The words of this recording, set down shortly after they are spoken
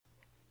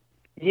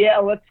Yeah,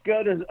 let's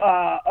go to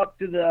up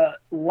to the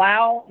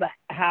Loud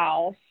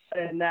House,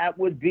 and that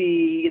would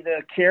be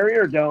the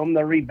Carrier Dome,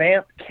 the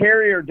revamped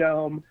Carrier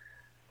Dome,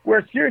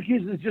 where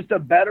Syracuse is just a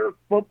better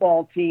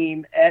football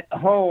team at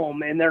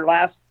home. In their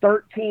last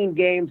 13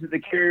 games at the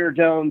Carrier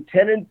Dome,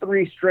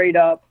 10-3 straight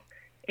up,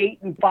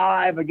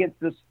 8-5 against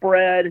the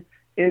spread.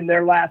 In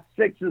their last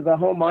 6 as a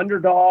home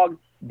underdog,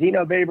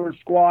 Dino Babers'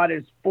 squad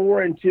is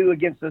 4-2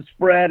 against the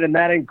spread, and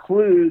that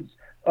includes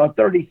a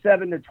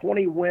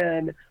 37-20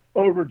 win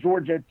over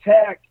Georgia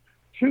Tech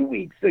 2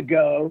 weeks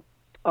ago,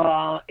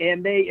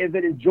 and they have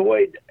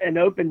enjoyed an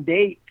open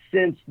date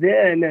since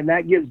then, and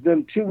that gives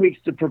them 2 weeks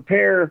to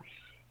prepare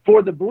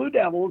for the Blue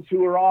Devils,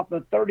 who are off a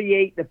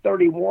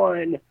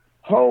 38-31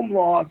 home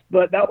loss.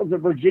 But that was a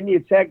Virginia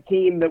Tech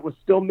team that was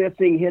still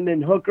missing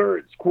Hendon Hooker,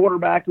 its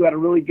quarterback, who had a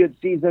really good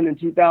season in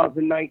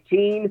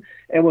 2019,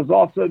 and was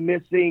also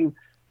missing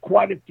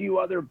quite a few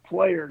other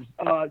players.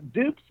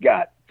 Duke's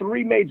got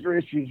 3 major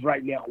issues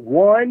right now.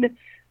 One,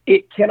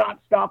 it cannot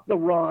stop the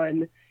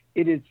run.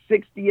 It is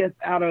 60th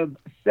out of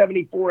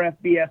 74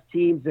 FBS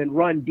teams in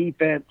run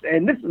defense,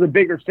 and this is a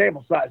bigger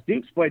sample size.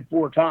 Duke's played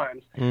 4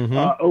 times,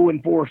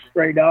 0-4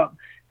 straight up.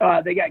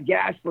 They got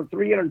gashed for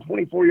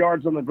 324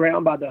 yards on the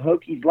ground by the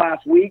Hokies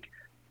last week.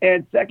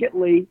 And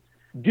secondly,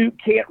 Duke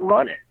can't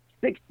run it.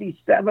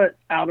 67th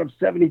out of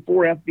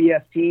 74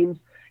 FBS teams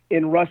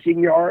in rushing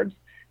yards.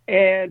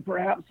 And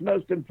perhaps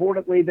most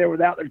importantly, they're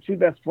without their 2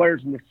 best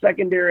players in the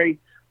secondary,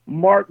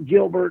 Mark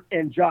Gilbert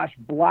and Josh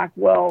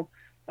Blackwell.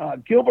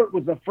 Gilbert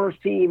was a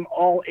first-team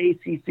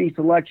All-ACC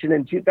selection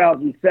in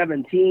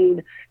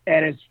 2017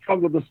 and has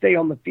struggled to stay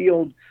on the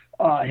field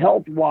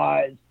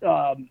health-wise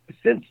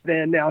since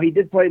then. Now, he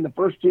did play in the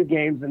first 2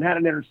 games and had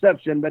an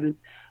interception, but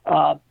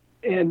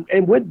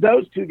and with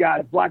those 2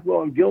 guys,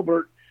 Blackwell and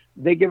Gilbert,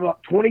 they give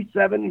up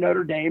 27 to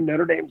Notre Dame.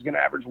 Notre Dame's going to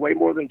average way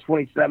more than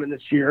 27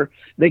 this year.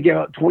 They give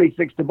up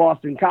 26 to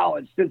Boston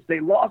College. Since they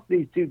lost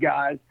these 2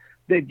 guys,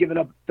 they've given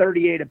up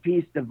 38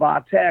 apiece to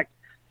Va-Tech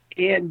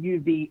and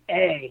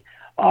UVA.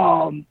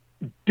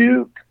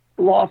 Duke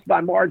lost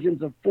by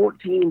margins of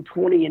 14,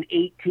 20, and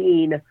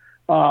 18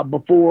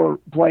 before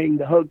playing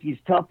the Hokies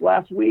tough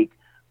last week.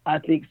 I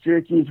think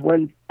Syracuse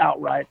wins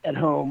outright at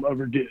home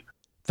over Duke.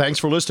 Thanks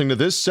for listening to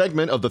this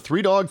segment of the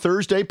Three Dog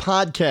Thursday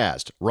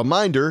podcast.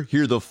 Reminder,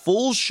 hear the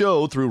full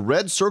show through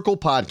Red Circle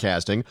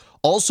Podcasting.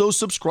 Also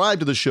subscribe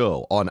to the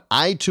show on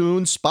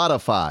iTunes,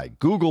 Spotify,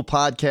 Google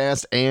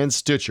Podcasts, and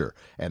Stitcher.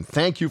 And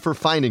thank you for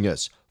finding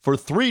us for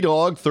Three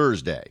Dog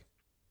Thursday.